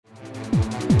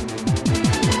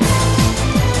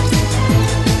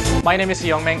My name is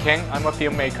Young+Man+Kang. I'm a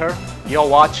filmmaker. You're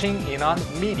watching In On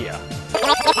Media.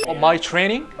 My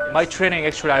training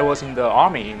actually I was in the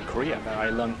army in Korea. I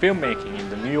learned filmmaking in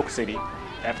the New York City.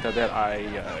 After that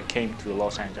I came to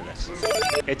Los Angeles.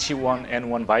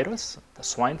 H1N1 virus, the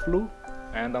swine flu,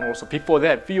 and then also before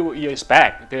that, few years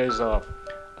back, there's a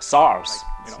SARS,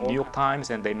 New York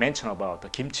Times, and they mention about the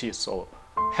kimchi is so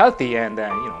healthy and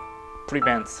then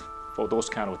prevents for those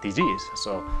kind of disease.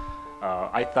 So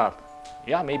I thought,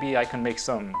 yeah, maybe I can make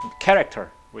some character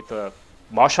with the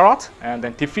martial art and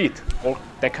then defeat all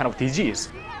that kind of disease.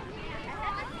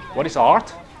 What is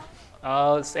art?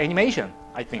 It's animation,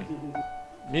 I think.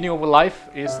 Meaning of life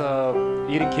is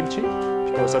eating kimchi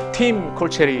because Team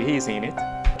Colceri, he's in it.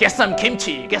 Get some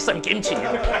kimchi, get some kimchi.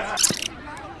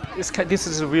 This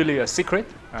is really a secret.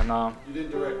 And, you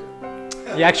didn't direct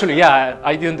it? Yeah, actually, yeah,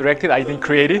 I didn't direct it, I didn't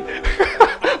create it.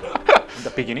 In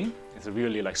the beginning, it's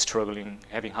really like struggling,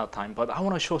 having hard time, but I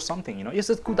want to show something, it's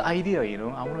a good idea,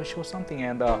 I want to show something.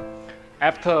 And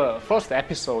after first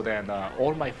episode, and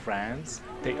all my friends,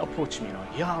 they approached me,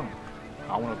 Young,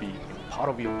 I want to be part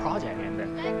of your project. And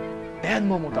then that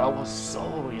moment I was so,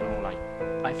 like,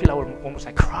 I feel I would almost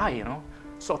like cry,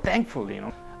 so thankful,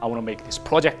 I want to make this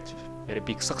project very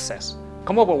big success.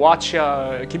 Come over, watch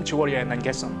Kimchi Warrior and then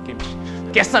get some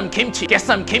kimchi. Get some kimchi, get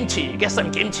some kimchi, get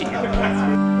some kimchi.